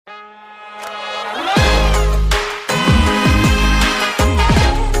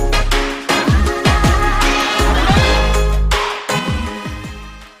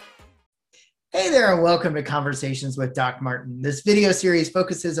there, and welcome to Conversations with Doc Martin. This video series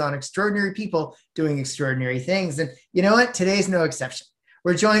focuses on extraordinary people doing extraordinary things. And you know what? Today's no exception.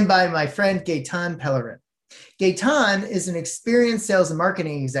 We're joined by my friend Gaetan Pellerin. Gaetan is an experienced sales and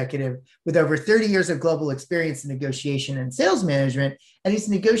marketing executive with over 30 years of global experience in negotiation and sales management, and he's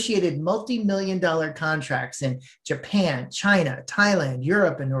negotiated multi-million-dollar contracts in Japan, China, Thailand,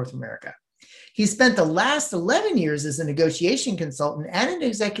 Europe, and North America. He spent the last 11 years as a negotiation consultant and an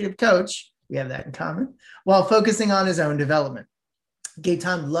executive coach, we have that in common, while focusing on his own development.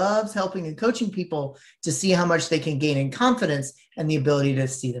 Gaetan loves helping and coaching people to see how much they can gain in confidence and the ability to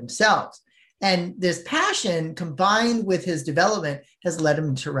see themselves. And this passion, combined with his development, has led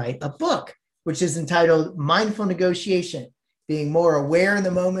him to write a book, which is entitled Mindful Negotiation: Being More Aware in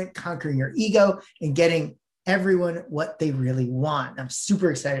the Moment, Conquering Your Ego, and Getting Everyone what they really want. I'm super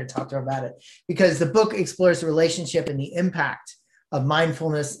excited to talk to her about it because the book explores the relationship and the impact of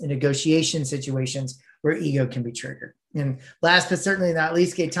mindfulness in negotiation situations where ego can be triggered. And last but certainly not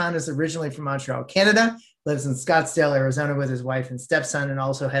least, Gaetan is originally from Montreal, Canada, lives in Scottsdale, Arizona with his wife and stepson, and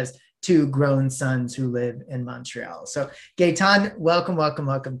also has two grown sons who live in Montreal. So Gaetan,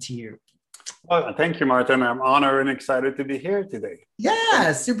 welcome to you. Well, thank you, Martin. I'm honored and excited to be here today.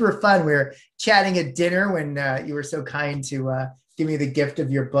 Yeah, super fun. We were chatting at dinner when you were so kind to give me the gift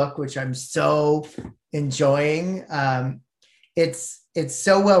of your book, which I'm so enjoying. It's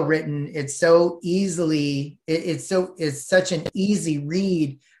so well written. It's so easily. It's such an easy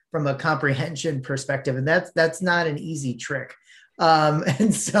read from a comprehension perspective, and that's not an easy trick.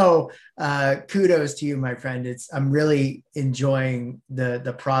 And so kudos to you, my friend. I'm really enjoying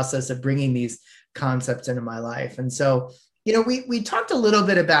the process of bringing these concepts into my life. And so, you know, we talked a little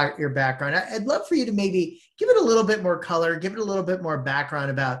bit about your background. I'd love for you to maybe give it a little bit more color, give it a little bit more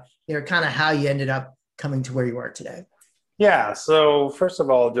background about, you know, kind of how you ended up coming to where you are today. Yeah. So first of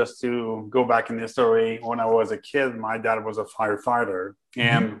all, just to go back in the story, when I was a kid, my dad was a firefighter.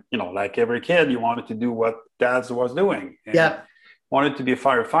 And, you know, like every kid, you wanted to do what dad was doing. And yeah. Wanted to be a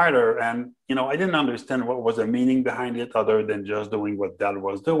firefighter, and you know, I didn't understand what was the meaning behind it other than just doing what dad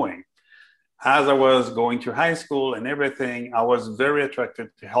was doing. As I was going through high school and everything, I was very attracted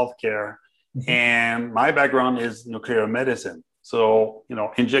to healthcare, and my background is nuclear medicine. So, you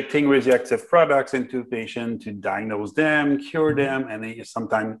know, injecting radioactive products into patients to diagnose them, cure them, and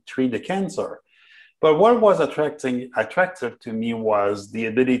sometimes treat the cancer. But what was attractive to me was the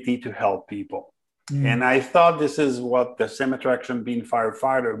ability to help people. And I thought this is what the same attraction being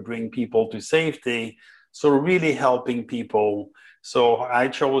firefighter bring people to safety. So really helping people. So I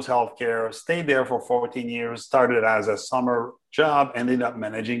chose healthcare, stayed there for 14 years, started as a summer job, ended up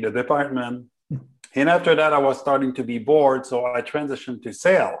managing the department. And after that, I was starting to be bored. So I transitioned to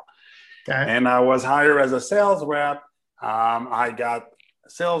sales. Okay. And I was hired as a sales rep. I got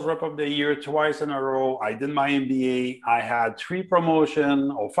Sales Rep of the Year twice in a row. I did my MBA. I had 5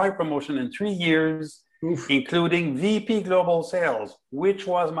 promotions in 3 years, including VP Global Sales, which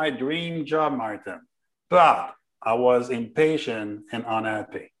was my dream job, Martin. But I was impatient and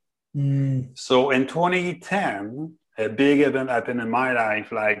unhappy. So in 2010, a big event happened in my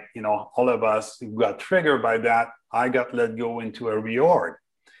life. Like, you know, all of us got triggered by that. I got let go into a reorg.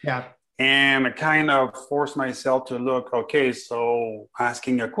 Yeah. And I kind of forced myself to look, okay, so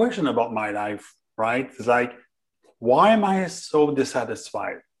asking a question about my life, right? It's like, why am I so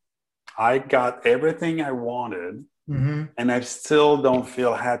dissatisfied? I got everything I wanted, and I still don't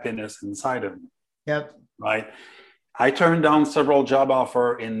feel happiness inside of me. Yep. Right? I turned down several job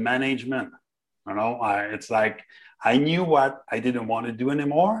offers in management. You know, it's like I knew what I didn't want to do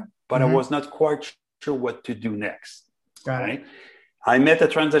anymore, but I was not quite sure what to do next. Got right? it. I met a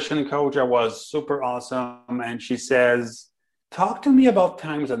transition coach that was super awesome. And she says, talk to me about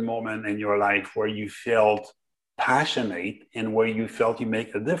times and moments in your life where you felt passionate and where you felt you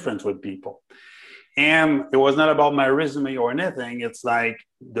make a difference with people. And it was not about my resume or anything. It's like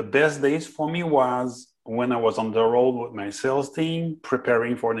the best days for me was when I was on the road with my sales team,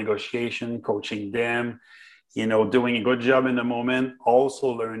 preparing for negotiation, coaching them, you know, doing a good job in the moment, also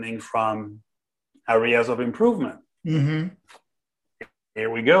learning from areas of improvement. Here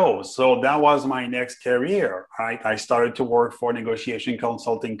we go. So that was my next career, right? I started to work for a negotiation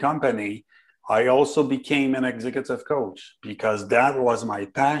consulting company. I also became an executive coach because that was my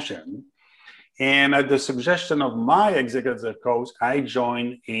passion. And at the suggestion of my executive coach, I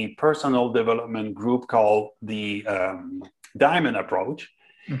joined a personal development group called the Diamond Approach.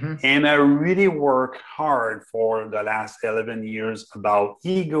 And I really worked hard for the last 11 years about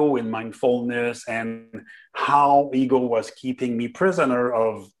ego and mindfulness and how ego was keeping me prisoner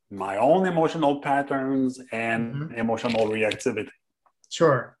of my own emotional patterns and emotional reactivity.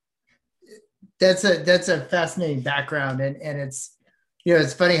 Sure. That's a fascinating background, and it's, you know,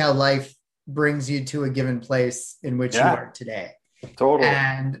 it's funny how life brings you to a given place in which you Yeah, are today. totally.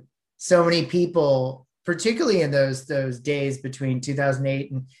 And so many people, particularly in those days between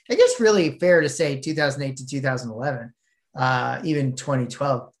 2008 and, I guess really fair to say, 2008 to 2011, even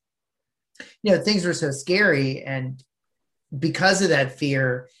 2012, you know, things were so scary. And because of that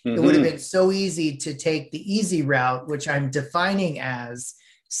fear, it would have Hmm. been so easy to take the easy route, which I'm defining as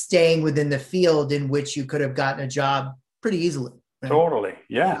staying within the field in which you could have gotten a job pretty easily, right? Totally.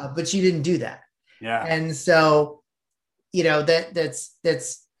 Yeah. But you didn't do that. Yeah. And so, you know, that's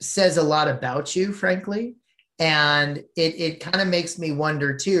says a lot about you, frankly. And it kind of makes me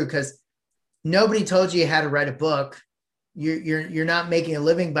wonder too, because nobody told you how to write a book. You're not making a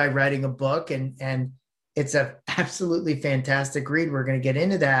living by writing a book, and it's a absolutely fantastic read. We're going to get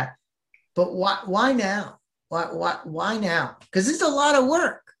into that, but why now? Why now? Because it's a lot of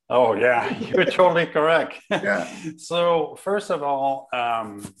work. Oh, yeah. You're totally correct. Yeah. So, first of all,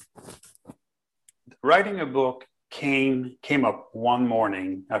 writing a book came up one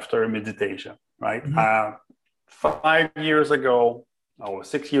morning after a meditation, right? Mm-hmm. 5 years ago, or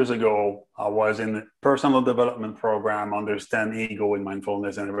 6 years ago, I was in the personal development program, understand ego and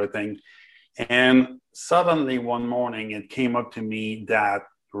mindfulness and everything. And suddenly one morning it came up to me that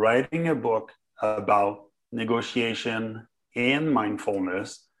writing a book about negotiation and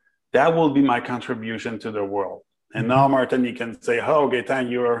mindfulness, that will be my contribution to the world. And Mm-hmm. now, Martin, you can say, "Oh,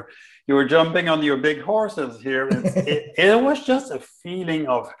 Gaetan, you're jumping on your big horses here." It was just a feeling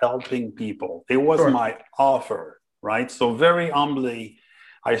of helping people. It was Sure. my offer, right? So very humbly,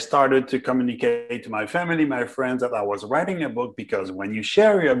 I started to communicate to my family, my friends, that I was writing a book, because when you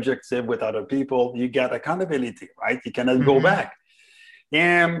share your objective with other people, you get accountability, right? You cannot go Mm-hmm. back.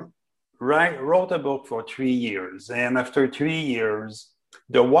 And wrote a book for 3 years. And after 3 years,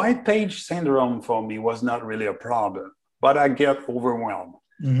 the white page syndrome for me was not really a problem, but I get overwhelmed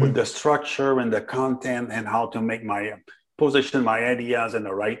with Mm-hmm. the structure and the content and how to make my position my ideas in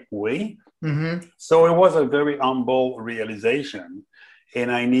the right way. Mm-hmm. So it was a very humble realization, and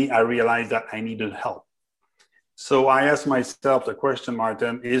I realized that I needed help. So I asked myself the question,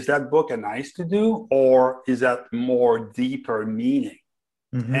 Martin: Is that book a nice to do, or is that more deeper meaning?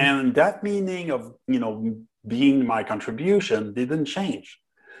 Mm-hmm. And that meaning of, being my contribution didn't change.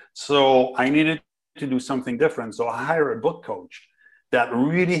 So I needed to do something different. So I hired a book coach that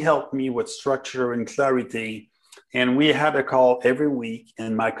really helped me with structure and clarity. And we had a call every week.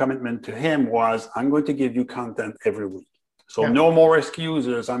 And my commitment to him was, I'm going to give you content every week. So Yeah. no more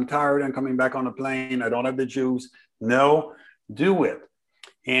excuses. I'm tired. I'm coming back on a plane. I don't have the juice. No, do it.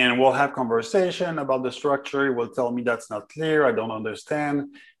 And we'll have conversation about the structure. He will tell me that's not clear, I don't understand.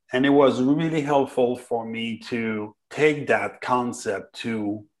 And it was really helpful for me to take that concept to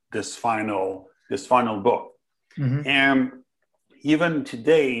this final book. Mm-hmm. And even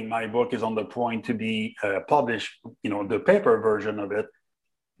today, my book is on the point to be published, the paper version of it.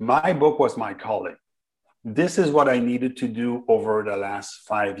 My book was my calling. This is what I needed to do over the last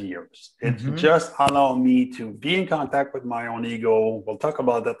 5 years. It Mm-hmm. just allowed me to be in contact with my own ego. We'll talk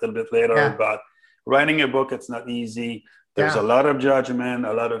about that a little bit later, Yeah. but writing a book, it's not easy. There's a Yeah. lot of judgment,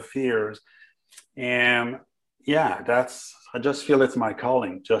 a lot of fears. And yeah, I just feel it's my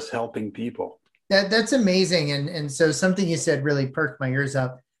calling, just helping people. That's amazing. And so something you said really perked my ears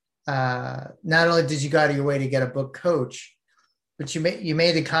up. Not only did you go out of your way to get a book coach, but you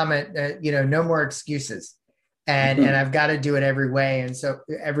made the comment that, you know, no more excuses. And Mhm. I've got to do it every way. And so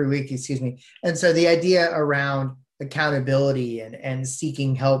every week, excuse me. And so the idea around accountability and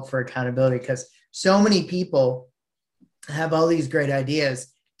seeking help for accountability, because so many people have all these great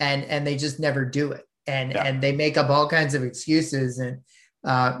ideas and they just never do it. And Yeah. and they make up all kinds of excuses. And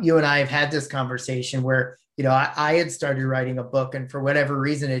you and I have had this conversation where, you know, I had started writing a book, and for whatever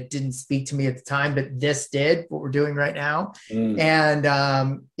reason it didn't speak to me at the time, but this did, what we're doing right now. Mm.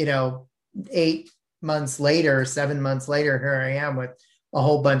 And you know, 8 months later, 7 months later, here I am with a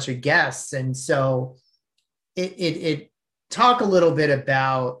whole bunch of guests. And so it talk a little bit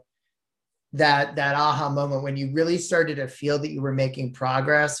about that aha moment when you really started to feel that you were making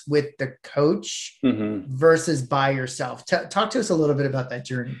progress with the coach Mhm. versus by yourself. Talk to us a little bit about that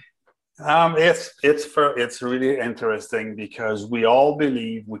journey. It's really interesting because we all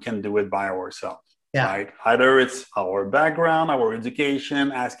believe we can do it by ourselves, Yeah. right? Either it's our background, our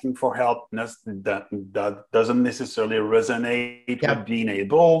education, asking for help. That doesn't necessarily resonate with Yep. being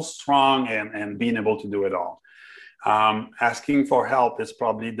able, strong, and being able to do it all. Asking for help is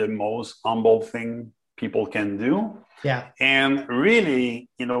probably the most humble thing people can do. Yeah. And really,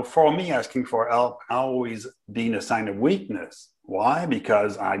 for me, asking for help always being a sign of weakness, Why?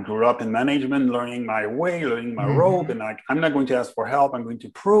 Because I grew up in management, learning my way, learning my rope, Mm-hmm. and I'm not going to ask for help. I'm going to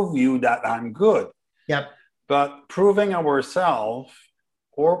prove you that I'm good. Yep. But proving ourselves,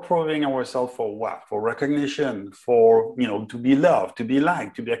 or proving ourselves for what? For recognition, for, to be loved, to be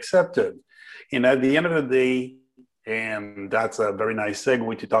liked, to be accepted. And at the end of the day, and that's a very nice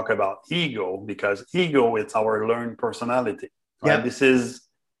segue to talk about ego, because ego, it's our learned personality, right? Yep.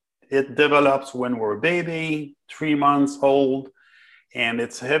 It develops when we're a baby, 3 months old, and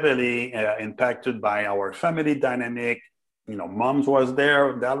it's heavily impacted by our family dynamic. Moms was there,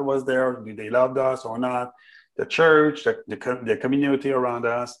 dad was there. Do they loved us or not? The church, the community around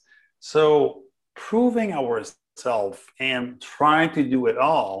us. So proving ourselves and trying to do it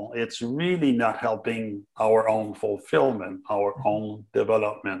all, it's really not helping our own fulfillment, our own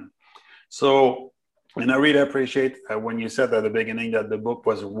development. So, and I really appreciate when you said at the beginning that the book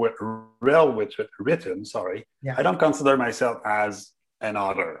was written. Sorry, Yeah. I don't consider myself as an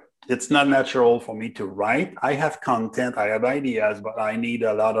author. It's not natural for me to write. I have content, I have ideas, but I need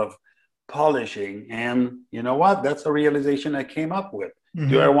a lot of polishing. And you know what? That's a realization I came up with.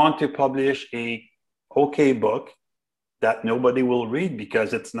 Do I want to publish a okay book that nobody will read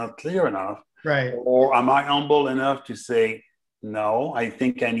because it's not clear enough? Right. Or am I humble enough to say, no, I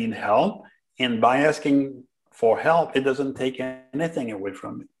think I need help? And by asking for help, it doesn't take anything away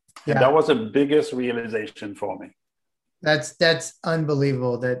from me. And that was the biggest realization for me. That's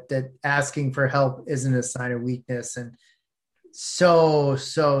unbelievable that asking for help isn't a sign of weakness. And so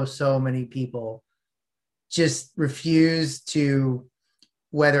many people just refuse to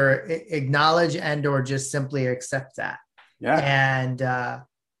whether acknowledge and or just simply accept that. Yeah. And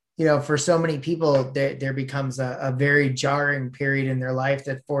for so many people, there becomes a very jarring period in their life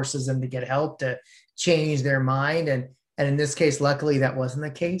that forces them to get help to change their mind. And in this case, luckily, that wasn't the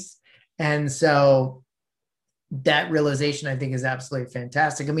case. And so that realization, I think, is absolutely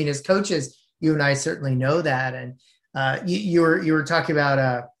fantastic. I mean, as coaches, you and I certainly know that. And you were talking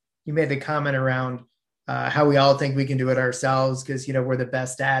about, you made the comment around how we all think we can do it ourselves because, we're the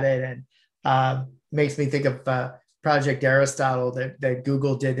best at it. And makes me think of Project Aristotle that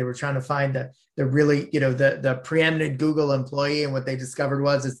Google did. They were trying to find the really, the preeminent Google employee. And what they discovered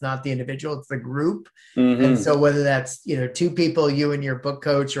was it's not the individual, it's the group. Mm-hmm. And so whether that's, two people, you and your book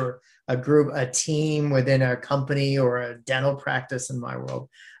coach, or a group, a team within a company or a dental practice in my world,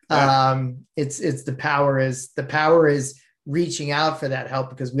 it's the power is reaching out for that help,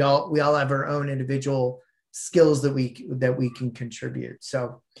 because we all have our own individual skills that we can contribute.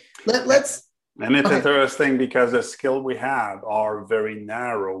 So let's. And it's interesting because the skill we have are very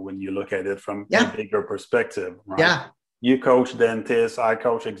narrow when you look at it from a bigger perspective, right? Yeah. You coach dentists, I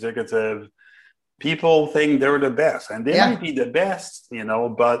coach executive. People think they're the best, and they might be the best,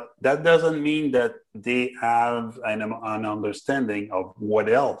 but that doesn't mean that they have an understanding of what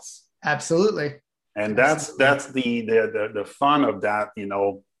else. Absolutely. And that's the fun of that.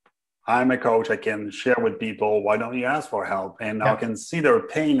 I'm a coach. I can share with people. Why don't you ask for help? And I can see their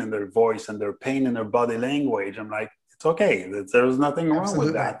pain in their voice and their pain in their body language. I'm like, it's okay. There's nothing wrong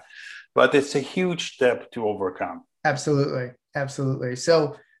with that. But it's a huge step to overcome. Absolutely.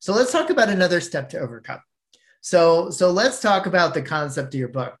 So let's talk about another step to overcome. So let's talk about the concept of your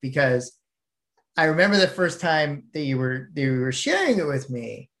book, because I remember the first time that you were sharing it with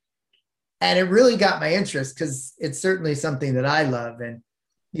me, and it really got my interest because it's certainly something that I love. And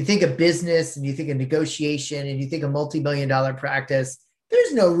you think of business and you think of negotiation and you think of multi-million-dollar practice,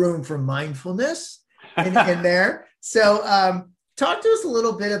 there's no room for mindfulness in there. So talk to us a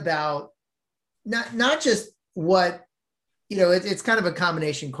little bit about not just what, it's kind of a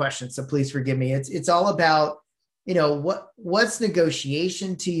combination question, so please forgive me. It's all about, what's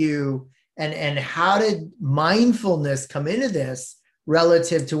negotiation to you, and how did mindfulness come into this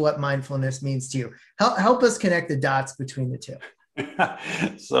relative to what mindfulness means to you? Help us connect the dots between the two.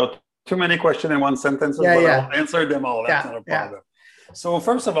 So too many questions in one sentence, but I'll answer them all. That's not a problem. So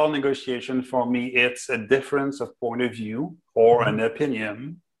first of all, negotiation for me, it's a difference of point of view or an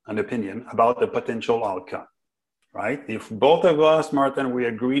opinion about the potential outcome, right? If both of us, Martin, we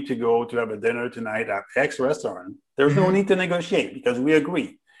agree to go to have a dinner tonight at X restaurant, there's no need to negotiate because we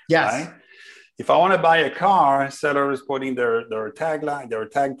agree. Yes. Right? If I want to buy a car, seller is putting their tagline, their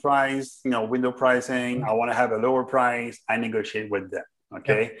tag price, window pricing. I want to have a lower price. I negotiate with them.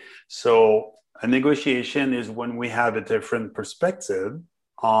 Okay. Yep. So a negotiation is when we have a different perspective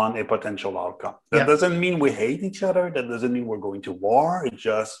on a potential outcome. That doesn't mean we hate each other. That doesn't mean we're going to war. It's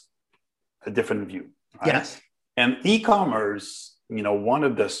just a different view. Right? Yes. And e-commerce, one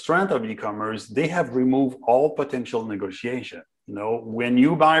of the strengths of e-commerce, they have removed all potential negotiation. You know, when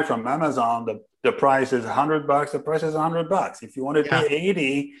you buy from Amazon, the price is $100. The price is $100. If you want to pay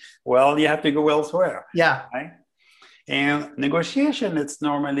 80, well, you have to go elsewhere. Yeah. Right. And negotiation, it's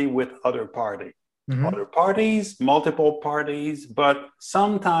normally with other party. Mm-hmm. Other parties, multiple parties, but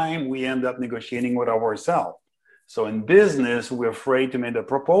sometimes we end up negotiating with ourselves. So in business, we're afraid to make the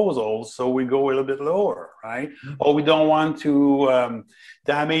proposal, so we go a little bit lower, right? Mm-hmm. Or we don't want to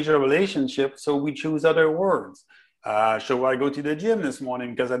damage a relationship, so we choose other words. Should I go to the gym this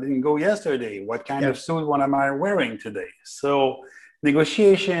morning because I didn't go yesterday? What kind of suit am I wearing today? So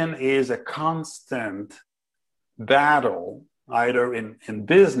negotiation is a constant battle, either in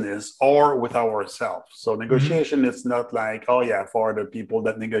business or with ourselves. So negotiation is not like, oh yeah, for the people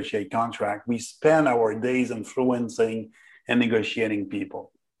that negotiate contract, we spend our days influencing and negotiating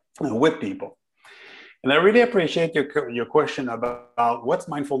people with people. And I really appreciate your question about what's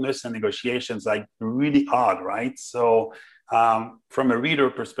mindfulness and negotiations, like really odd, right? So from a reader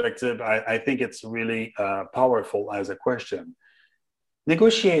perspective, I think it's really powerful as a question.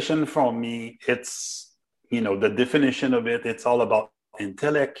 Negotiation for me, it's, you know, the definition of it, it's all about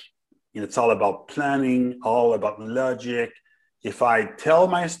intellect, it's all about planning, all about logic. If I tell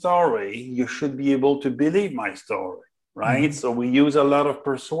my story, you should be able to believe my story, right? Mm-hmm. So we use a lot of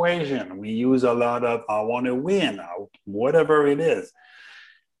persuasion. We use a lot of, I want to win, whatever it is.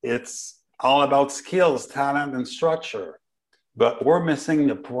 It's all about skills, talent, and structure. But we're missing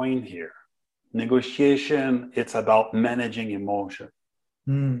the point here. Negotiation, it's about managing emotion.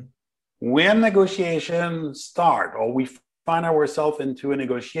 Mm. When negotiations start or we find ourselves into a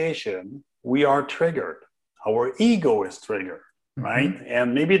negotiation, we are triggered. Our ego is triggered, right? Mm-hmm.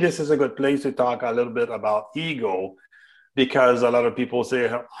 And maybe this is a good place to talk a little bit about ego, because a lot of people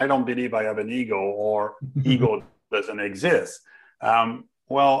say, I don't believe I have an ego, or ego doesn't exist.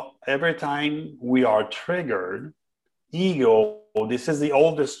 Well, every time we are triggered, ego, this is the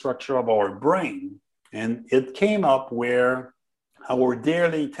oldest structure of our brain. And it came up where our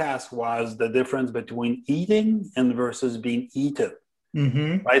daily task was the difference between eating and versus being eaten,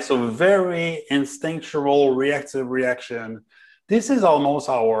 right? So very instinctual, reactive reaction. This is almost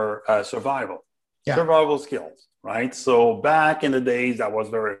our survival skills, right? So back in the days, that was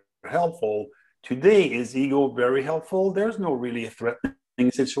very helpful. Today, is ego very helpful? There's no really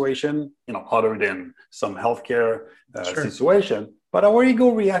threatening situation, you know, other than some healthcare situation, but our ego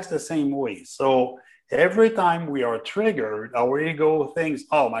reacts the same way. So every time we are triggered, our ego thinks,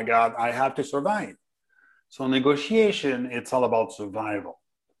 oh my God, I have to survive. So negotiation, it's all about survival.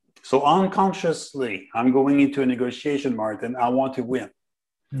 So unconsciously, I'm going into a negotiation, Martin, I want to win.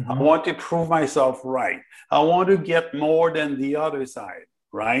 Mm-hmm. I want to prove myself right. I want to get more than the other side,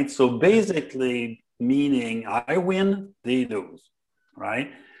 right? So basically, meaning I win, they lose,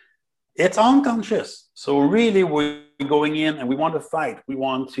 right? It's unconscious. So really, we're going in and we want to fight. We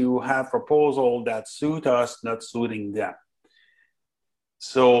want to have proposals that suit us, not suiting them.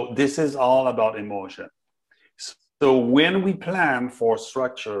 So this is all about emotion. So when we plan for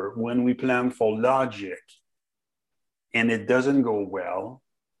structure, when we plan for logic, and it doesn't go well,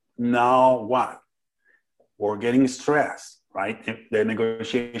 now what? We're getting stressed, right? If the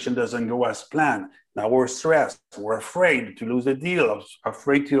negotiation doesn't go as planned, now we're stressed. We're afraid to lose the deal,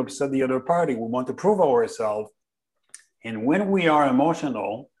 afraid to upset the other party. We want to prove ourselves. And when we are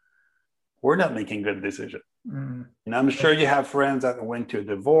emotional, we're not making good decisions. Mm. And I'm sure you have friends that went to a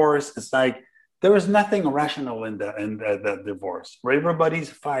divorce. It's like there is nothing rational in the divorce, where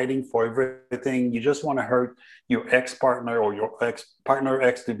everybody's fighting for everything. You just want to hurt your ex-partner or your ex-partner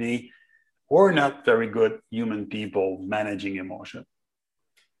ex-to-be. We're not very good human people managing emotion.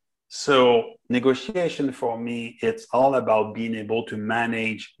 So negotiation for me, it's all about being able to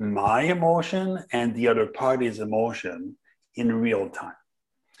manage my emotion and the other party's emotion in real time.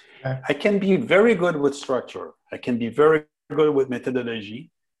 Okay. I can be very good with structure. I can be very good with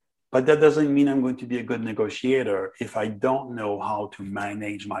methodology, but that doesn't mean I'm going to be a good negotiator if I don't know how to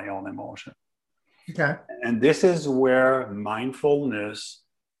manage my own emotion. Okay. And this is where mindfulness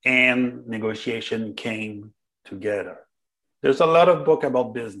and negotiation came together. There's a lot of book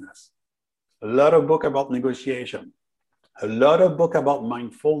about business, a lot of book about negotiation, a lot of book about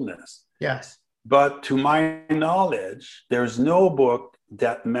mindfulness. Yes. But to my knowledge, there's no book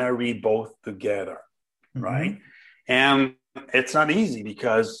that marry both together, right? And it's not easy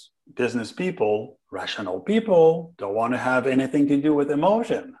because business people, rational people, don't want to have anything to do with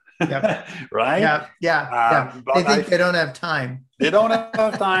emotion. Yep. Right? Yeah. They think they don't have time. They don't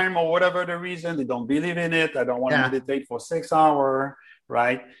have time, or whatever the reason. They don't believe in it. I don't want to meditate for 6 hours,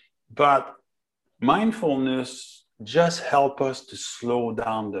 right? But mindfulness just help us to slow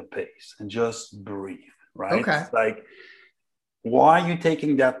down the pace and just breathe, right? Okay. It's like why are you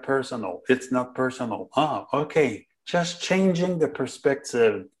taking that personal? It's not personal. Oh, okay. Just changing the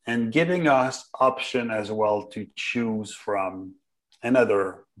perspective and giving us option as well to choose from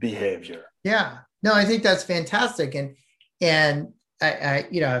another behavior. Yeah. No, I think that's fantastic. And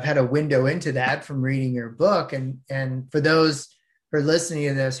I've had a window into that from reading your book. And for those who are listening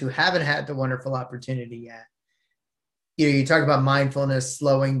to this who haven't had the wonderful opportunity yet, you talk about mindfulness,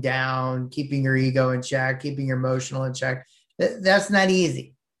 slowing down, keeping your ego in check, keeping your emotional in check. That's not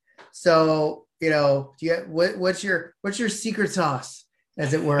easy. So, what's your secret sauce,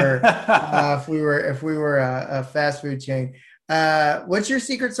 as it were, if we were a fast food chain? What's your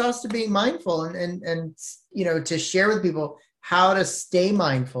secret sauce to being mindful and to share with people how to stay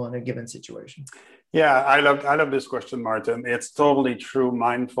mindful in a given situation? Yeah, I love this question, Martin. It's totally true.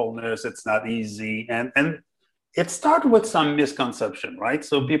 Mindfulness, it's not easy. And it starts with some misconception, right?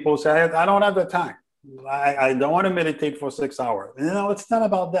 So people say, I don't have the time. I don't want to meditate for 6 hours. It's not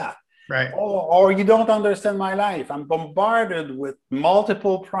about that. Right. Or you don't understand my life. I'm bombarded with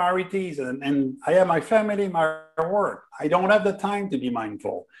multiple priorities and I have my family, my work. I don't have the time to be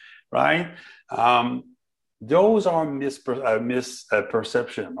mindful, right? Those are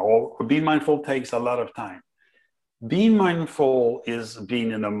misperception, or being mindful takes a lot of time. Being mindful is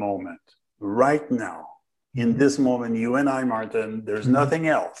being in a moment right now. In this moment, you and I, Martin, there's nothing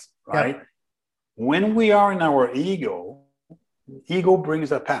else, right? Yep. When we are in our ego brings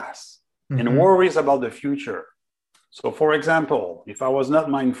the past and worries about the future. So for example, if I was not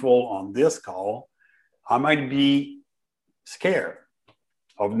mindful on this call, I might be scared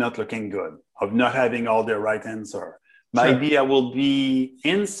of not looking good, of not having all the right answer. Maybe I will be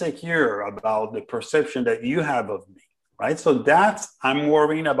insecure about the perception that you have of me, right? So I'm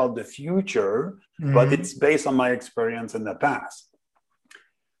worrying about the future, but it's based on my experience in the past.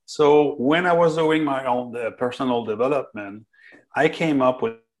 So when I was doing my own personal development, I came up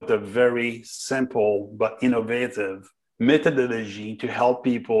with a very simple but innovative methodology to help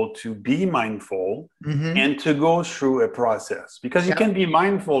people to be mindful and to go through a process, because you can be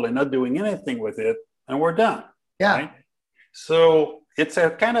mindful and not doing anything with it and we're done. Yeah. Right? So it's a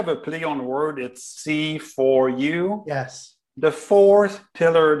kind of a play on word. It's C for you. Yes. The fourth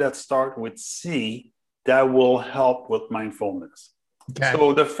pillar that starts with C that will help with mindfulness. Okay.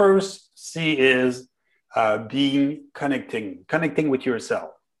 So the first C is connecting with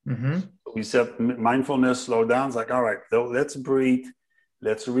yourself. We said mindfulness, slow down. It's like, all right, let's breathe.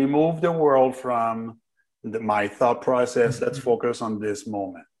 Let's remove the world from my thought process. Let's focus on this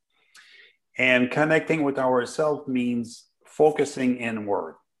moment. And connecting with ourselves means focusing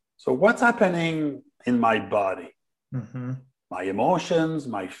inward. So what's happening in my body? My emotions,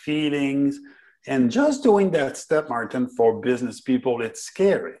 my feelings. And just doing that step, Martin, for business people, it's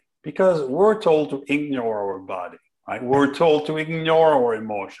scary because we're told to ignore our body, right? We're told to ignore our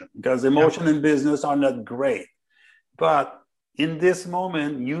emotion because emotion in business are not great. But in this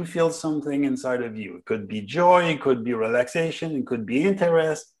moment, you feel something inside of you. It could be joy, it could be relaxation, it could be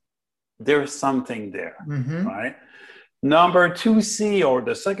interest. There's something there, right? Number 2C, or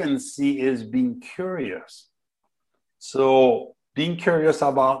the second C, is being curious. So being curious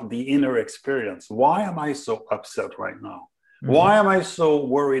about the inner experience. Why am I so upset right now? Why am I so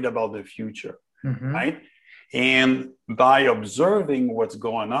worried about the future, right? And by observing what's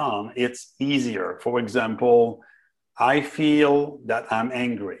going on, it's easier. For example, I feel that I'm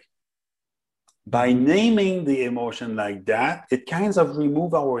angry. By naming the emotion like that, it kind of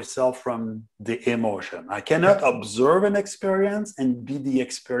removes ourselves from the emotion. I cannot observe an experience and be the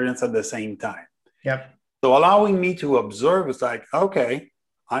experience at the same time. Yep. So allowing me to observe is like, okay,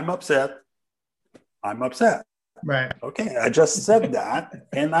 I'm upset. Right. Okay, I just said that,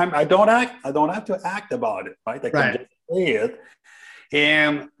 and I don't have to act about it, right? I can just say it.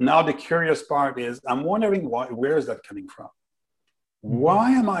 And now the curious part is, I'm wondering where is that coming from?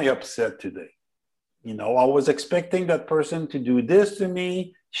 Why am I upset today? I was expecting that person to do this to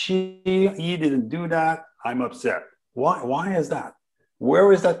me. He didn't do that. I'm upset. Why is that?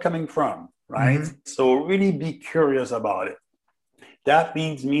 Where is that coming from? Right? So really be curious about it. That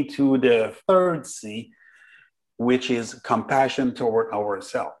leads me to the third C, which is compassion toward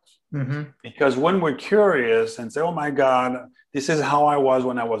ourselves. Because when we're curious and say, oh my God, this is how I was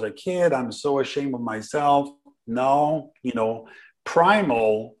when I was a kid. I'm so ashamed of myself. Now,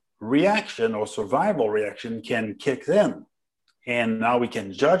 primal reaction or survival reaction can kick in. And now we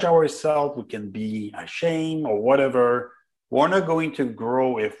can judge ourselves. We can be ashamed or whatever. We're not going to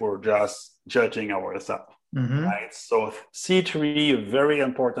grow if we're just judging ourselves, right? So C3, a very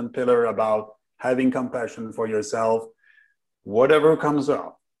important pillar about having compassion for yourself. Whatever comes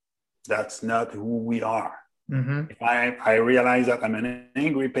up, that's not who we are. Mm-hmm. If I realize that I'm an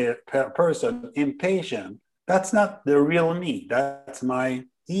angry person, impatient, that's not the real me. That's my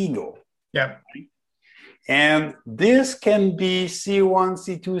ego. Yeah. Right? And this can be C1,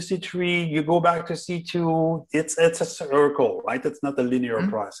 C2, C3. You go back to C2. It's a circle, right? It's not a linear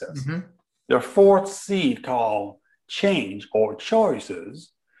process. Mm-hmm. The fourth seed called change or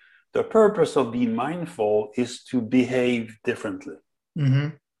choices. The purpose of being mindful is to behave differently.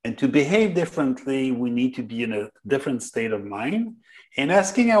 Mm-hmm. And to behave differently, we need to be in a different state of mind and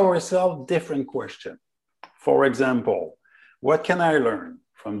asking ourselves different questions. For example, what can I learn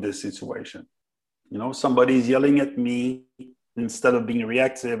from this situation? You know, somebody's yelling at me. Instead of being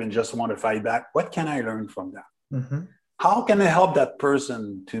reactive and just want to fight back, what can I learn from that? Mm-hmm. How can I help that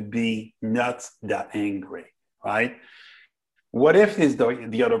person to be not that angry, right? What if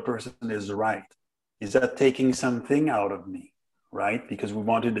the other person is right? Is that taking something out of me, right? Because we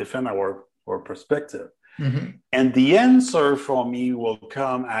want to defend our perspective. Mm-hmm. And the answer for me will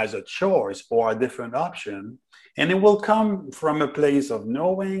come as a choice or a different option. And it will come from a place of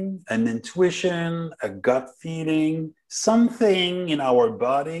knowing, an intuition, a gut feeling, something in our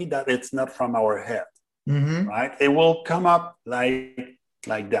body that it's not from our head, Mm-hmm. right? It will come up like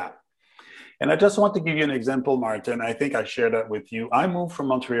that. And I just want to give you an example, Martin. I think I shared that with you. I moved from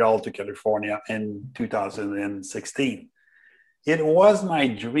Montreal to California in 2016. It was my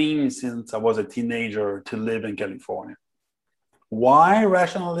dream since I was a teenager to live in California. Why,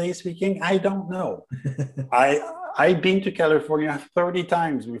 rationally speaking, I don't know. I've been to California 30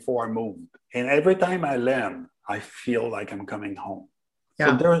 times before I moved. And every time I land, I feel like I'm coming home.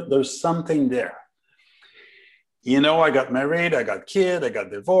 Yeah. So there's something there. You know, I got married, I got kids, I got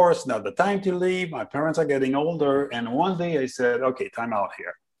divorced. Now the time to leave, my parents are getting older. And one day I said, okay, time out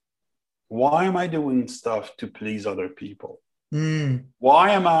here. Why am I doing stuff to please other people?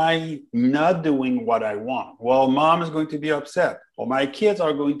 Why am I not doing what I want? Well, mom is going to be upset, or my kids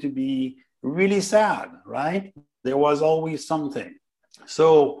are going to be really sad, right? There was always something.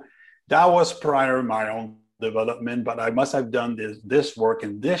 So that was prior to my own development, but I must have done this work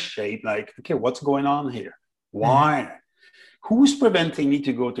in this shape. Like, okay, what's going on here? Why? Mm-hmm. Who's preventing me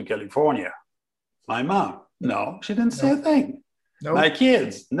to go to California? My mom. No, she didn't say a thing. Nope. My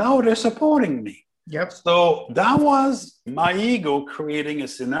kids. No, they're supporting me. Yep. So that was my ego creating a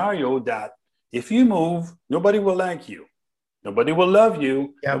scenario that if you move, nobody will like you. Nobody will love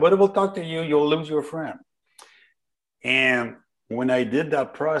you. Yep. Nobody will talk to you. You'll lose your friend. And when I did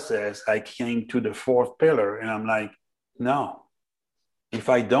that process, I came to the fourth pillar and I'm like, no, if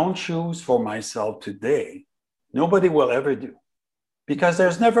I don't choose for myself today, nobody will ever do, because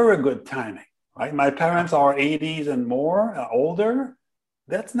there's never a good timing, right? My parents are 80s and more, older.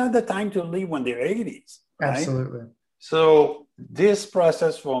 That's not the time to leave when they're 80s. Right? Absolutely. So this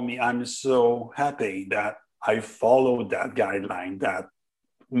process for me, I'm so happy that I followed that guideline, that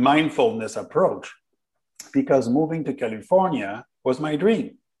mindfulness approach, because moving to California was my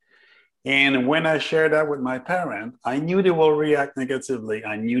dream. And when I shared that with my parents, I knew they will react negatively.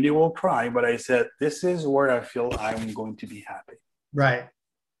 I knew they will cry, but I said, this is where I feel I'm going to be happy. Right.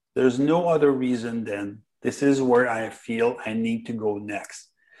 There's no other reason than this is where I feel I need to go next.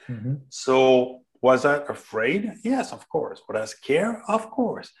 Mm-hmm. So was I afraid? Yes, of course. Was I scared? Of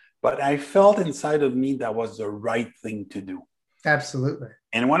course. But I felt inside of me that was the right thing to do. Absolutely.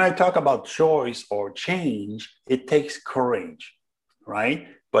 And when I talk about choice or change, it takes courage, right?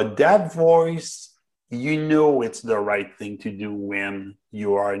 But that voice, you know it's the right thing to do when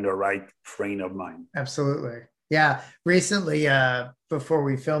you are in the right frame of mind. Absolutely. Yeah. Recently, before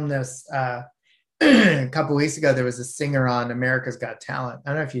we filmed this, a couple of weeks ago, there was a singer on America's Got Talent. I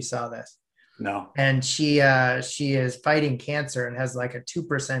don't know if you saw this. No. And she is fighting cancer and has like a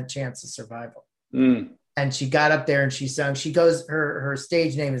 2% chance of survival. Mm. And she got up there and she sung. She goes, her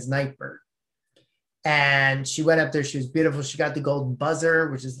stage name is Nightbird. And she went up there. She was beautiful. She got the golden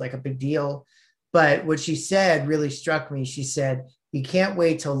buzzer, which is like a big deal. But what she said really struck me. She said, you can't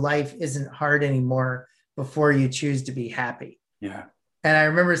wait till life isn't hard anymore before you choose to be happy. Yeah. And I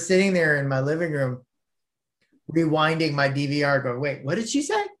remember sitting there in my living room, rewinding my DVR, going, wait, what did she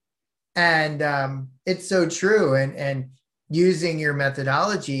say? And it's so true. And using your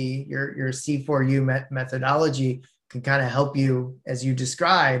methodology, your C4U methodology can kind of help you, as you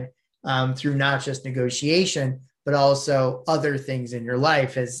described, through not just negotiation, but also other things in your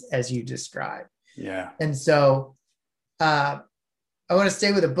life as you described. Yeah. And so I want to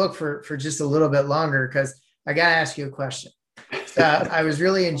stay with the book for just a little bit longer, because I got to ask you a question. I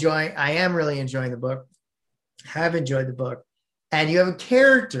am really enjoying the book, have enjoyed the book, and you have a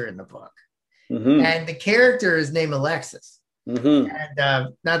character in the book. Mm-hmm. And the character is named Alexis. Mm-hmm.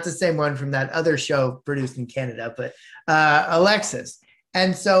 And not the same one from that other show produced in Canada, but Alexis.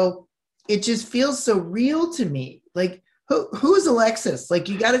 And so it just feels so real to me. Like, who's Alexis? Like,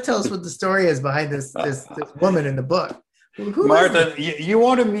 you got to tell us what the story is behind this woman in the book. Who is Martin, you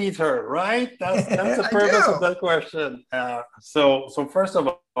want to meet her, right? That's the I purpose do. of that question. So first of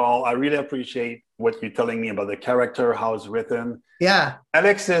all, I really appreciate what you're telling me about the character, how it's written. Yeah.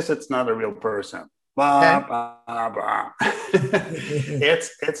 Alexis, it's not a real person. Okay. Bah, bah, bah.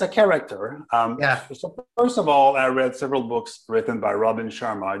 It's a character. Yeah. So first of all, I read several books written by Robin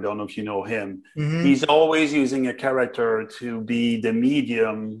Sharma. I don't know if you know him. Mm-hmm. He's always using a character to be the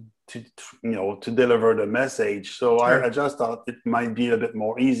medium to deliver the message. So Sure. I just thought it might be a bit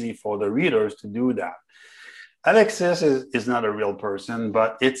more easy for the readers to do that. Alexis is not a real person,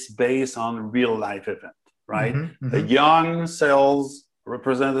 but it's based on real life event, right? Mm-hmm. A Mm-hmm. young sales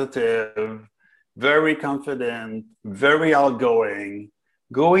representative, very confident, very outgoing,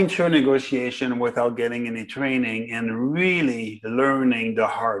 going through negotiation without getting any training and really learning the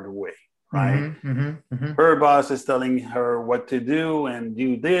hard way, right? Mm-hmm. Mm-hmm. Mm-hmm. Her boss is telling her what to do and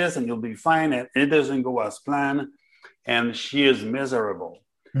do this and you'll be fine. And it doesn't go as planned. And she is miserable.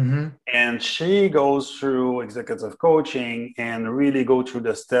 Mm-hmm. And she goes through executive coaching and really go through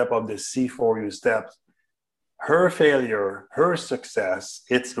the step of the C4U steps. Her failure, her success,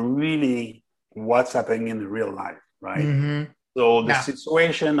 it's really what's happening in real life, right? Mm-hmm. So the Yeah.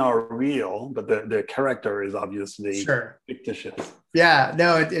 situation are real, but the character is obviously Sure. fictitious. Yeah,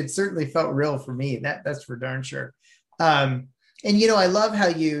 no, it certainly felt real for me. That's for darn sure. And I love how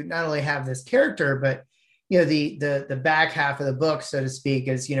you not only have this character, but the back half of the book, so to speak,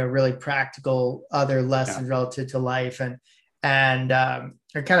 is really practical other lessons relative to life, and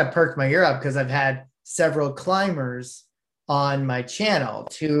it kind of perked my ear up because I've had several climbers on my channel,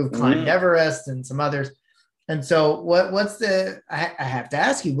 two who've climbed Everest and some others. And so I have to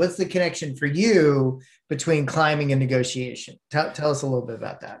ask you, what's the connection for you between climbing and negotiation? Tell us a little bit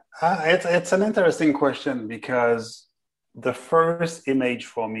about that. It's an interesting question because the first image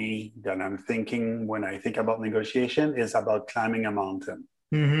for me that I'm thinking when I think about negotiation is about climbing a mountain.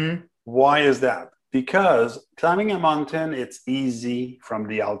 Mm-hmm. Why is that? Because climbing a mountain, it's easy from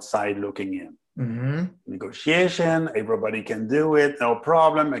the outside looking in. Mm-hmm. Negotiation, everybody can do it, no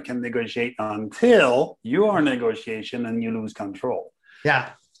problem. I can negotiate until you are in negotiation and you lose control.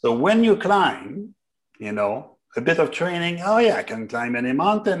 Yeah. So when you climb, a bit of training, oh yeah, I can climb any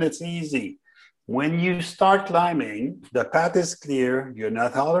mountain, it's easy. When you start climbing, the path is clear, you're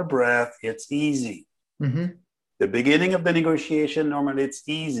not out of breath, it's easy. Mm-hmm. The beginning of the negotiation, normally it's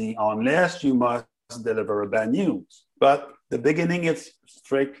easy unless you must deliver bad news. But the beginning is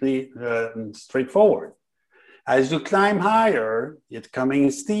straightforward. As you climb higher, it's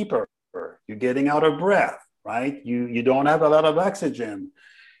coming steeper. You're getting out of breath, right? You don't have a lot of oxygen.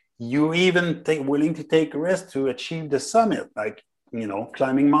 You even willing to take risks to achieve the summit, like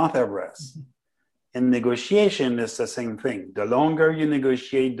climbing Mount Everest. Mm-hmm. In negotiation, it's the same thing. The longer you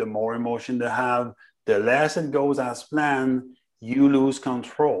negotiate, the more emotion they have, the less it goes as planned, you lose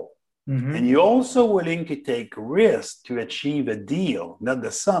control. Mm-hmm. And you're also willing to take risks to achieve a deal, not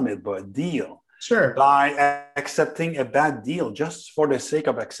the summit, but a deal. Sure. By accepting a bad deal just for the sake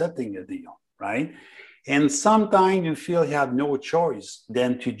of accepting a deal, right? And sometimes you feel you have no choice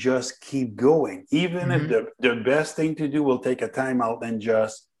than to just keep going, even mm-hmm. if the best thing to do will take a time out and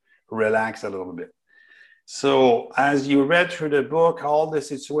just relax a little bit. So as you read through the book, all the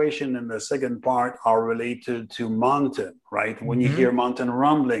situation in the second part are related to mountain, right? When you hear mountain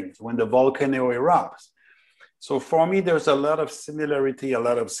rumblings, when the volcano erupts. So for me, there's a lot of similarity, a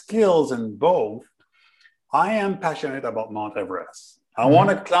lot of skills in both. I am passionate about Mount Everest. I want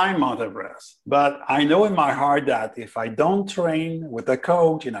to climb Mount Everest, but I know in my heart that if I don't train with a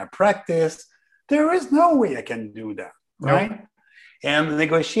coach and I practice, there is no way I can do that, right? Nope. And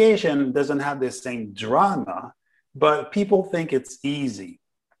negotiation doesn't have the same drama, but people think it's easy.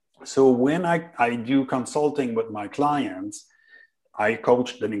 So when I do consulting with my clients, I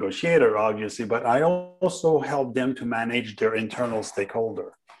coach the negotiator, obviously, but I also help them to manage their internal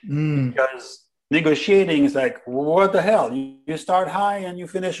stakeholder. Because negotiating is like, what the hell? You start high and you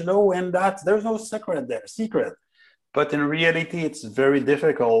finish low, and there's no secret there. But in reality, it's very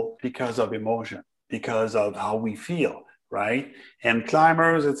difficult because of emotion, because of how we feel. Right? And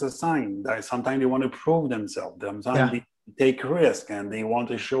climbers, it's a sign that sometimes they want to prove themselves. Sometimes they take risk and they want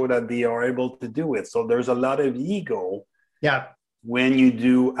to show that they are able to do it. So there's a lot of ego when you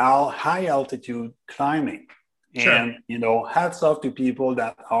do high altitude climbing. Sure. And, hats off to people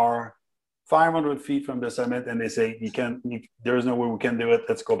that are 500 feet from the summit and they say, there's no way we can do it.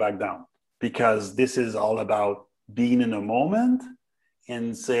 Let's go back down. Because this is all about being in a moment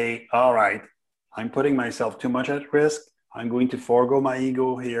and say, all right, I'm putting myself too much at risk. I'm going to forego my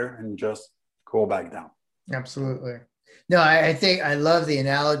ego here and just go back down. Absolutely. No, I think I love the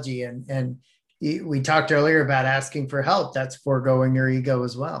analogy, and we talked earlier about asking for help. That's foregoing your ego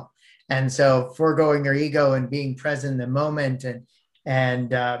as well. And so foregoing your ego and being present in the moment,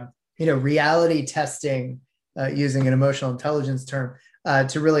 and reality testing, using an emotional intelligence term,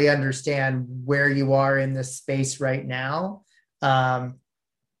 to really understand where you are in this space right now. And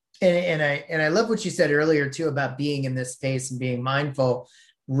I love what you said earlier too about being in this space and being mindful,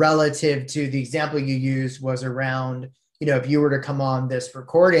 relative to the example you used was around, if you were to come on this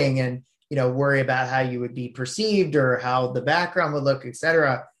recording and, worry about how you would be perceived or how the background would look, et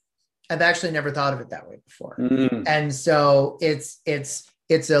cetera. I've actually never thought of it that way before. Mm. And so it's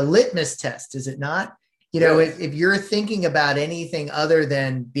a litmus test, is it not? Yes. If you're thinking about anything other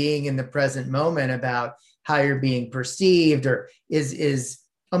than being in the present moment about how you're being perceived, or is,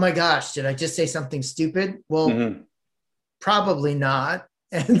 oh my gosh, did I just say something stupid? Well, probably not.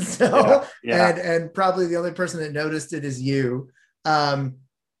 And so, and probably the only person that noticed it is you.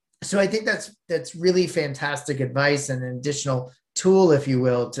 So I think that's really fantastic advice and an additional tool, if you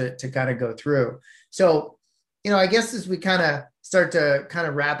will, to kind of go through. So, I guess as we kind of start to kind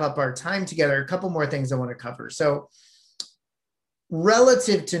of wrap up our time together, a couple more things I want to cover. So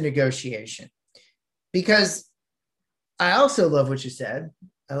relative to negotiation, because I also love what you said.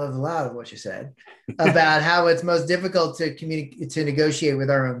 I love a lot of what you said about how it's most difficult to communicate, to negotiate with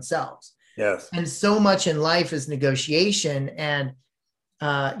our own selves. Yes. And so much in life is negotiation. And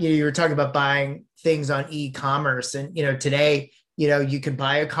you were talking about buying things on e-commerce, and today, you can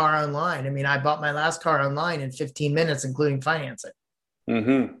buy a car online. I mean, I bought my last car online in 15 minutes, including financing.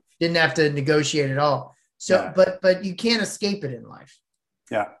 Mm-hmm. Didn't have to negotiate at all. So, but you can't escape it in life.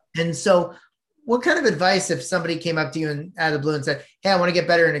 Yeah. And so, what kind of advice, if somebody came up to you and out of the blue and said, "Hey, I want to get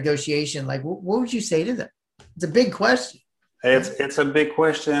better in negotiation," like what would you say to them? It's a big question. It's a big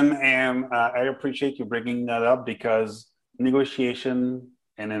question, and I appreciate you bringing that up, because negotiation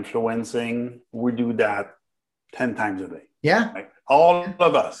and influencing, we do that 10 times a day. Yeah. Right? All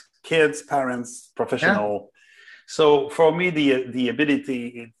of us, kids, parents, professional. Yeah. So for me, the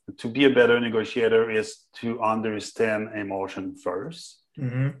ability to be a better negotiator is to understand emotion first,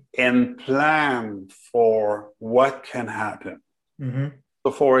 and plan for what can happen.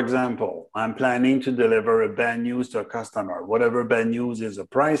 So for example, I'm planning to deliver a bad news to a customer. Whatever bad news is, a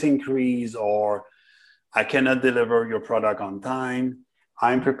price increase, or I cannot deliver your product on time.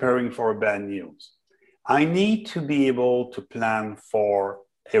 I'm preparing for bad news. I need to be able to plan for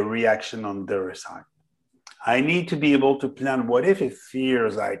a reaction on their side. I need to be able to plan, what if it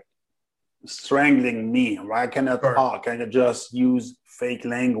feels like strangling me, or I cannot talk, I can just use fake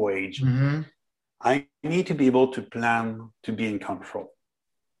language. I need to be able to plan to be in control.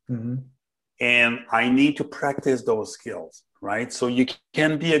 And I need to practice those skills, right? So you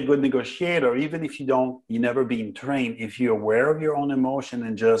can be a good negotiator, even if you never been trained, if you're aware of your own emotion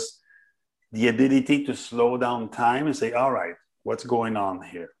and just the ability to slow down time and say, all right, what's going on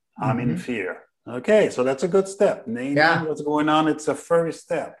here? I'm in fear. Okay, so that's a good step. Naming what's going on, it's a first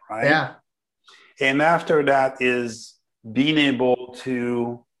step, right? Yeah. And after that is being able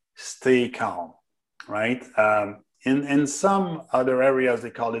to stay calm, right? In some other areas,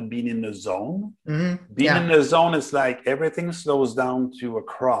 they call it being in the zone. Being in the zone is like everything slows down to a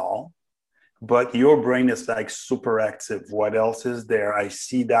crawl, but your brain is like super active. What else is there? I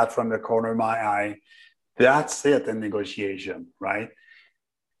see that from the corner of my eye. That's it in negotiation, right?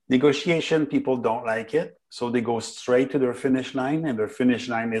 Negotiation, people don't like it. So they go straight to their finish line, and their finish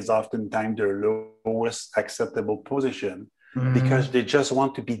line is oftentimes their lowest acceptable position, because they just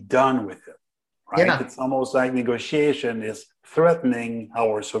want to be done with it, right? Yeah. It's almost like negotiation is threatening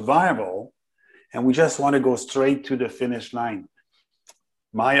our survival, and we just want to go straight to the finish line.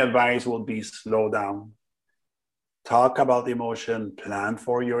 My advice will be slow down, talk about emotion, plan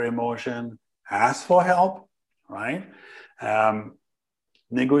for your emotion, ask for help, right?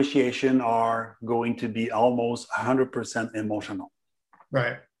 Negotiation are going to be almost 100% emotional.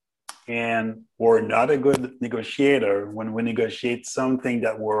 Right. And we're not a good negotiator when we negotiate something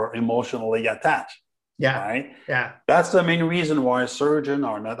that we're emotionally attached. Yeah. Right. Yeah. That's the main reason why surgeons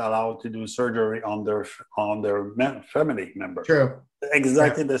are not allowed to do surgery on their family members. True.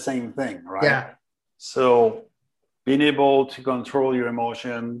 Exactly the same thing, right? Yeah. So being able to control your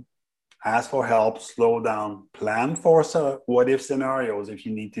emotion, ask for help, slow down, plan for what if scenarios if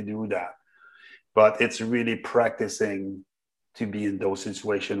you need to do that. But it's really practicing to be in those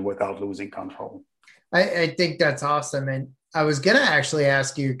situations without losing control. I think that's awesome. And I was going to actually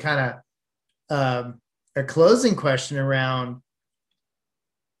ask you kind of a closing question around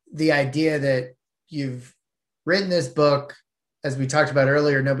the idea that you've written this book, as we talked about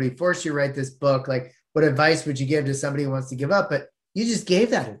earlier, nobody forced you to write this book. Like, what advice would you give to somebody who wants to give up? But you just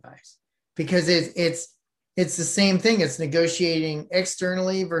gave that advice, because it's the same thing. It's negotiating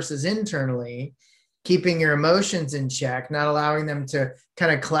externally versus internally, keeping your emotions in check, not allowing them to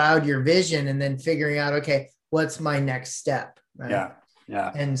kind of cloud your vision, and then figuring out, okay, what's my next step? Right? Yeah.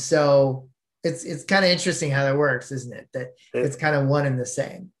 Yeah. And so it's kind of interesting how that works, isn't it? That it's kind of one and the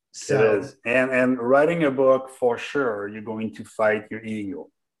same. So it is. And writing a book, for sure, you're going to fight your ego.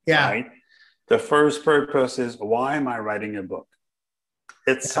 yeah. Right? The first purpose is, why am I writing a book?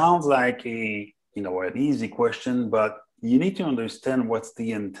 It sounds like an easy question, but you need to understand what's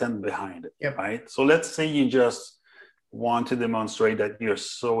the intent behind it. Yep. Right? So let's say you just want to demonstrate that you're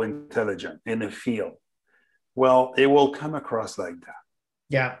so intelligent in a field. Well, it will come across like that.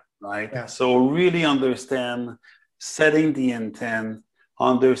 Yeah. Right. Yeah. So really understand, setting the intent,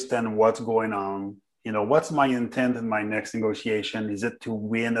 understand what's going on. What's my intent in my next negotiation? Is it to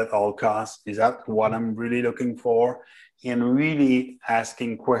win at all costs? Is that what I'm really looking for? And really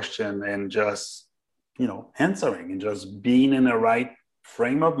asking questions and just, answering, and just being in the right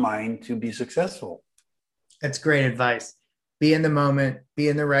frame of mind to be successful. That's great advice. Be in the moment, be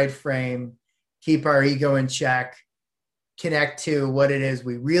in the right frame, keep our ego in check, connect to what it is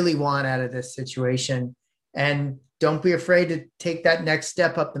we really want out of this situation, and don't be afraid to take that next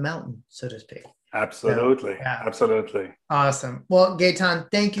step up the mountain, so to speak. Absolutely. So, yeah. Absolutely. Awesome. Well, Gaetan,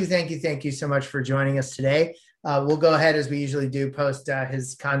 thank you so much for joining us today. We'll go ahead, as we usually do, post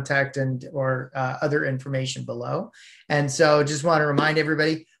his contact and or other information below. And so just want to remind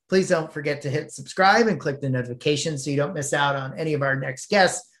everybody, please don't forget to hit subscribe and click the notification so you don't miss out on any of our next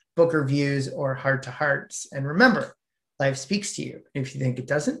guests, book reviews, or heart to hearts. And remember, life speaks to you. If you think it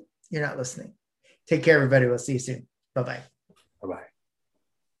doesn't, you're not listening. Take care, everybody. We'll see you soon. Bye-bye.